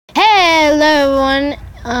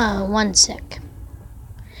One sec.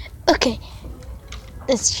 Okay,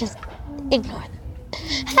 let's just ignore that.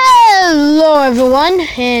 Hello everyone,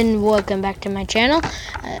 and welcome back to my channel.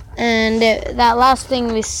 That last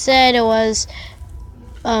thing we said was,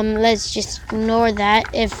 let's just ignore that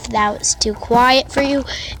if that was too quiet for you.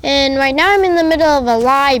 And right now I'm in the middle of a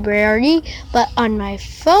library, but on my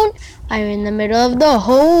phone I'm in the middle of the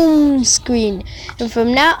home screen. And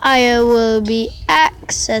from now I will be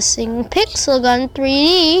accessing Pixel Gun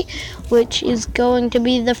 3D, which is going to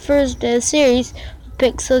be the first series,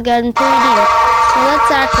 Pixel Gun 3D. So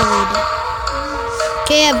let's activate it.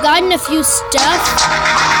 Okay, I've gotten a few stuff,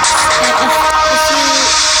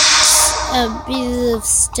 a piece of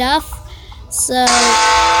stuff. So,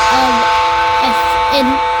 and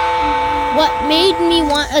what made me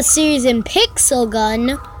want a series in Pixel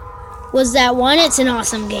Gun was that one, it's an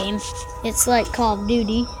awesome game. It's like Call of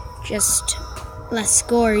Duty, just less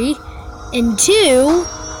gory. And two,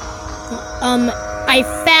 I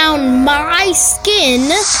found my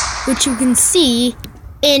skin, which you can see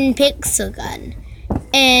in Pixel Gun.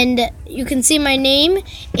 And you can see my name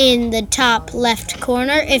in the top left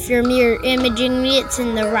corner. If you're mirror imaging me, it's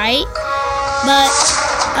in the right. But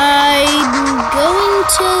I'm going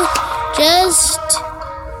to just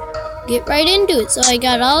get right into it. So I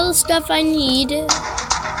got all the stuff I need.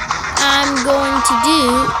 I'm going to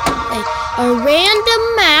do a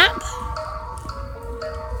random map.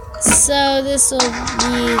 So this will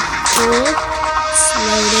be cool. It's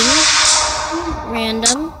loading.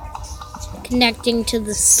 Random. Connecting to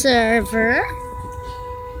the server.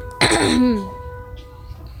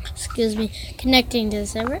 Excuse me. Connecting to the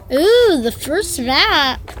server. Ooh, the first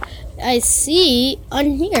map I see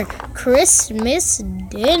on here. Christmas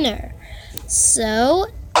dinner. So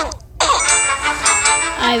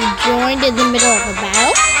I've joined in the middle of a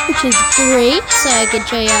battle, which is great, so I can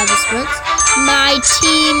show you how this works. My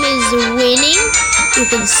team is winning. You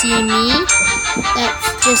can see me.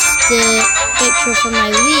 That's just the picture from my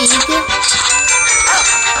league. Okay.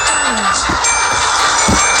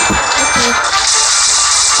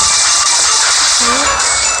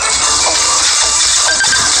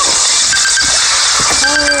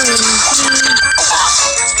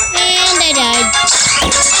 And I died.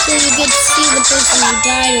 So you get to see the person you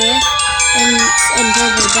died with, and until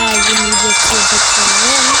they die, then you just see a picture of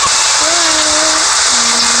them.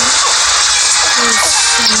 There's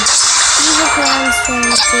some evil clowns trying to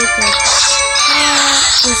take a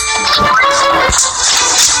cat.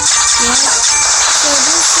 Yeah. So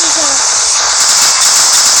this is a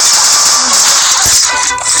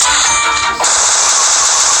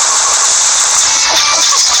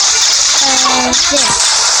there.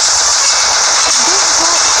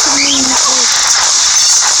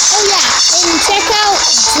 Oh yeah, and check out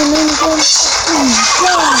inzinity.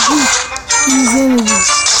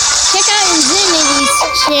 Check out Inzinity's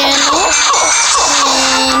channel,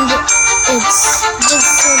 and it's just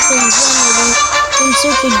sort of Inzinity in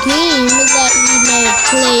such a game that you may have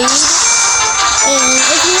played. And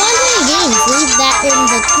if you want any games, leave that in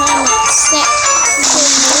the comment section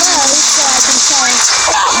below so I can tell you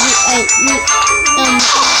Inzinity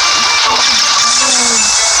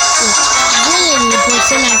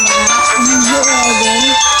person I forgot your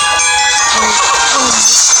again.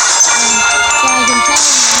 So I can tell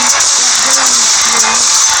you.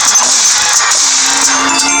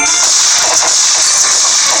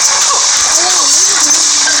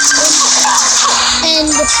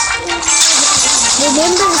 And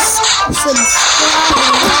remember to subscribe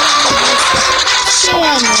and like this channel.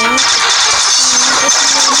 If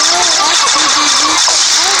you know FTV,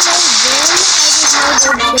 I don't know them, I just know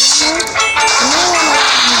their channel. And they want to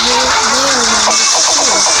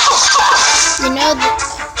you know,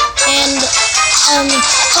 and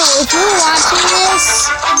if you're watching this,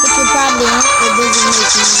 which you probably aren't, it doesn't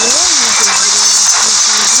make me real YouTube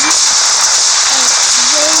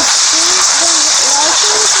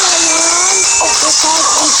videos. They're called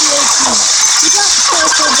ATAT. You got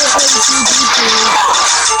closer to ATD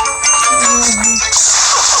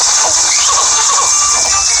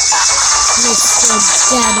Mr.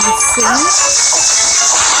 Daddy Sing.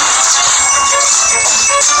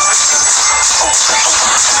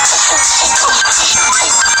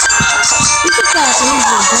 You should call it your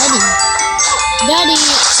daddy. Daddy,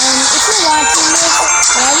 if you're watching this,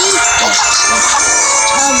 Daddy,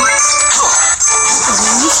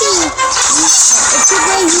 you should, if you're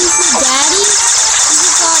going to use your daddy,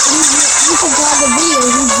 you should call the video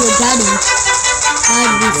Who's Your Daddy.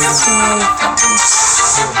 That'd be so fun.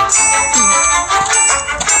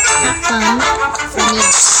 Funny.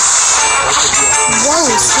 Whoa,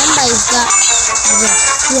 somebody's got the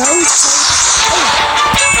throat.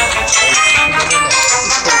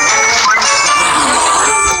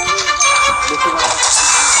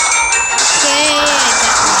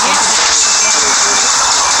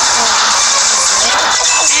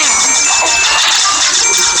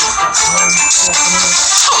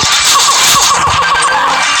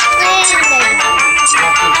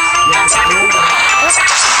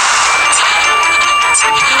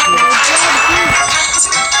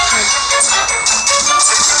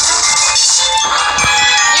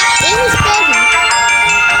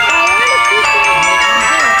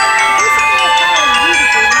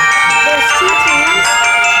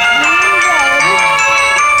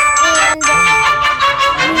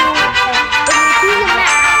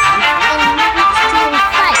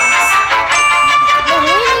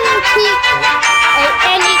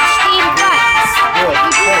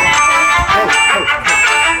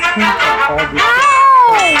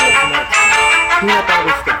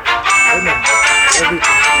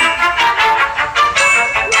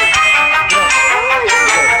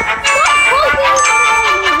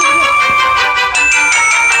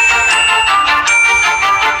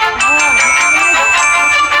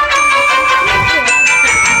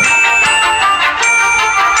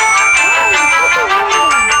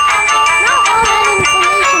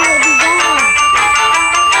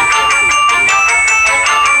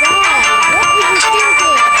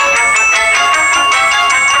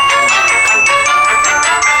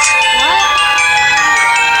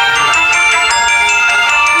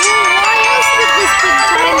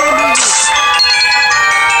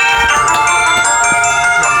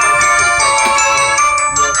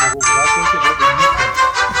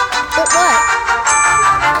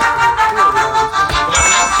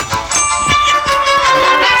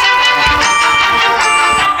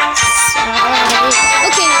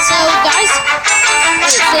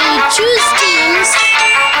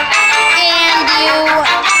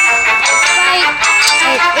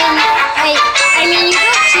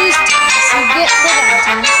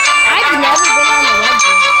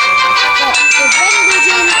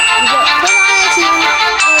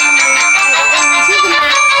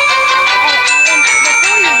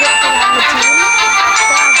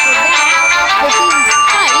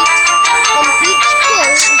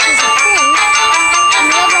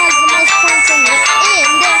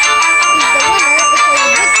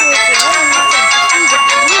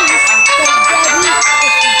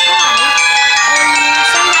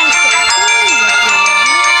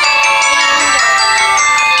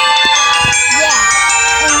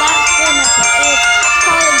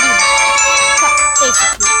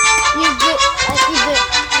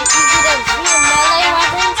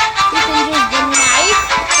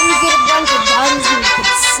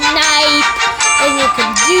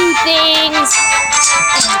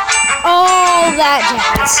 that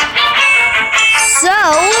jazz. So,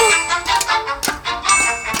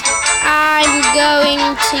 I'm going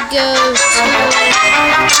to go to...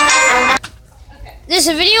 This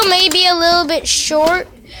video may be a little bit short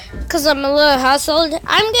because I'm a little hustled.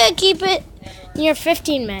 I'm going to keep it near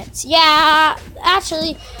 15 minutes. Yeah,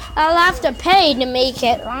 actually, I'll have to pay to make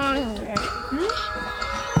it longer.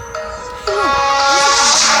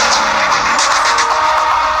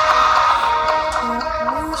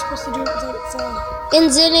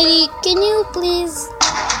 Inzinity, can you please,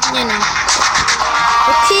 okay,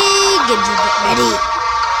 get ready.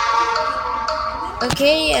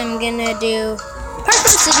 Okay, I'm gonna do Park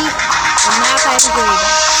City, the map I'm doing.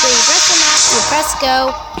 So you press the map, you press go,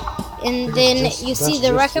 and then you see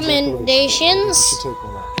the recommendations.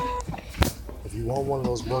 If you want one of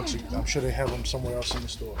those books, I'm sure they have them somewhere else in the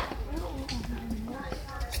store.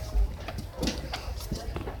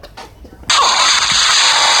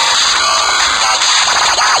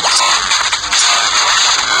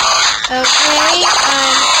 Okay, you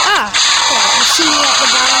see me at the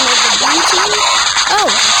bottom of the blue team? Oh,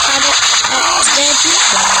 I had it at the team.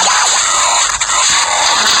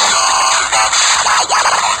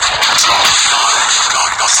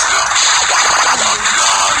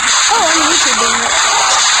 Oh, I'm YouTubing it.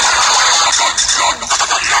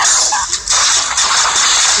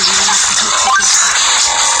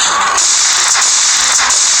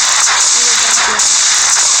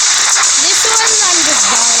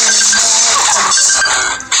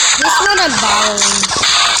 This one I'm borrowing.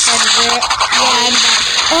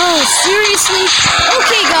 Oh, seriously?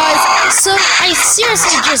 Okay, guys, so I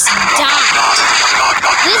seriously just died.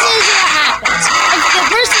 This is what happens. If the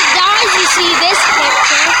person dies, you see this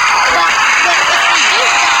picture, but if they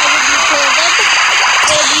just died and you killed them,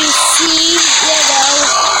 then you see,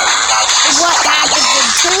 what happens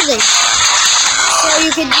until they die. So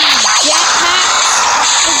you can use jetpacks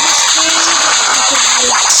in this game, you can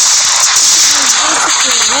use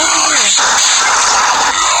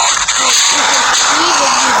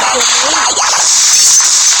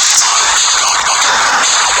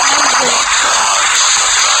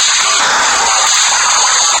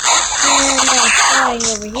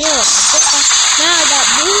over here. Now I got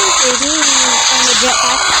blue on the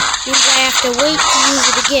jetpack, means I have to wait to use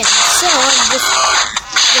it again. So I'm just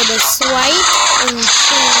gonna swipe and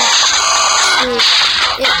change.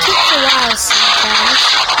 It takes a while sometimes.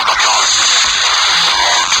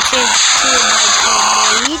 Change to my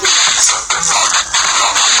grenade.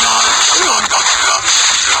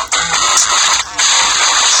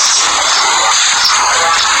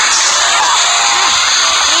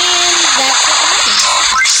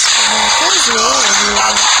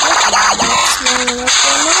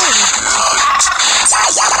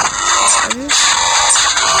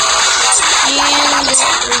 And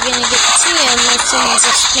we're gonna get to see him. Let's someone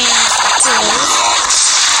just spams the tools.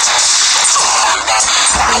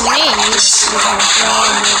 The maze is a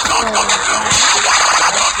drawing with forward flag.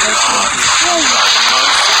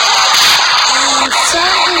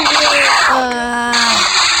 Something with,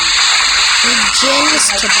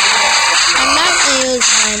 gems to buy. I'm not going to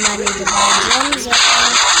use my money to buy gems right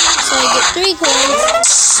now. So I get 3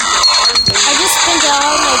 coins. I just spent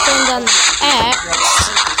all my coins on the axe.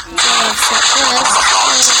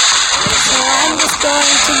 So I'm just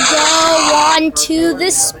going to go on to the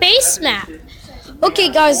space map. Okay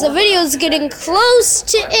guys, the video is getting close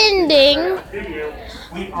to ending.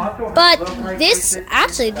 But this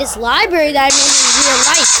library that I'm in real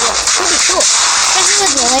life looks pretty cool. Especially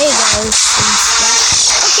with Legos and stuff.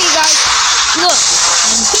 Okay guys, look,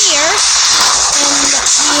 I'm here, and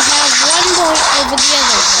we have 1 point over the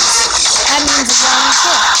other ones. That means 1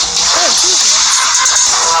 point. Oh, 2 points.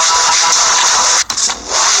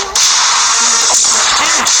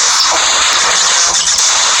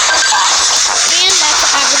 And that's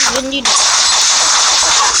what happens when you do.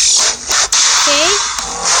 Okay.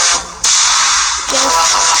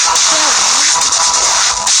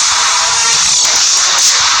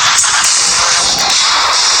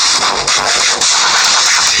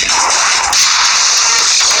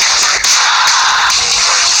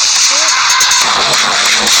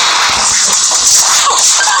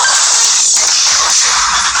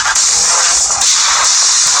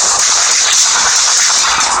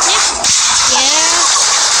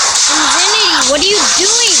 Inzinity, what are you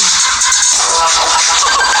doing?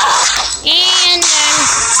 And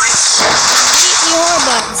completely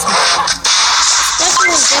horrible at this one. This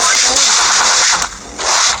one is just horrible.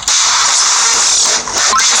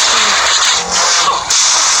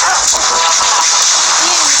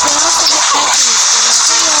 Yeah, you can also get pets in this game. I'll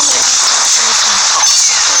show you all my pets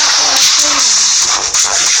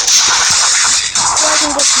so I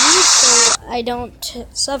can just lose so I don't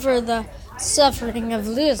suffer the suffering of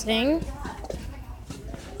losing.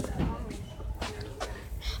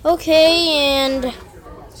 Okay, and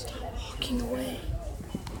walking away.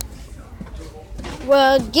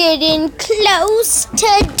 We're getting close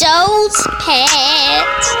to those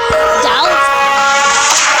pets.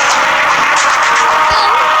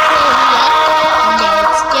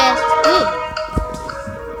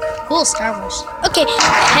 Cool Star Wars. Okay, anyway.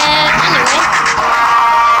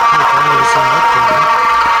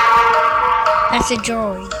 That's a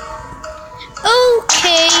droid.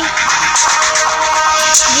 Okay.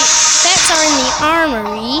 The pets are in the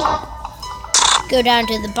armory. Go down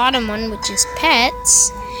to the bottom one, which is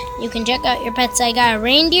pets. You can check out your pets. I got a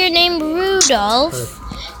reindeer named Rudolph,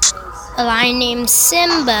 a lion named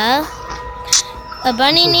Simba, a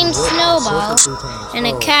bunny named Snowball, and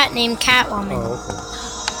a cat named Catwoman.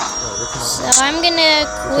 So I'm gonna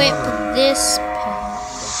equip this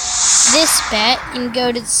pet and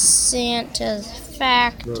go to Santa's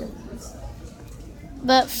factory.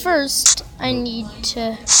 But first, I need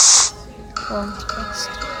to choose.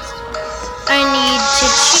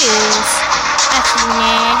 Actually,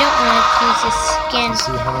 nah, I don't want to choose a skin.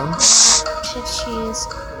 To choose.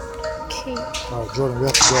 Okay. Alright, Jordan, we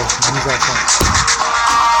have to go. He's out front.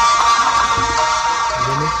 You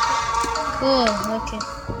hear me? Cool, okay.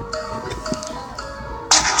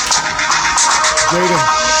 Jaden.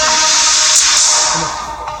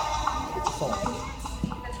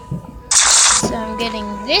 So I'm getting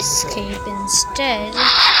this cape instead.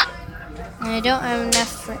 And I don't have enough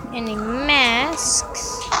for any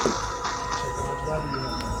masks.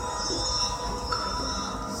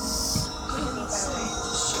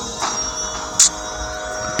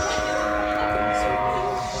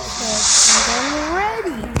 So I'm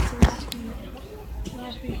ready.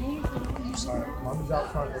 Alright, Mommy's out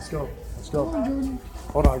front. Let's go. Let's go.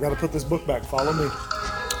 Hold on, I gotta put this book back. Follow me.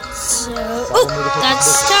 So,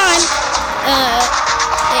 that's time.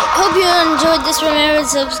 I hope you enjoyed this. Remember to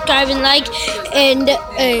subscribe and like. And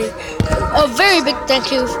a very big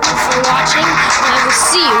thank you for watching. And I will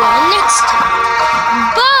see you all next time.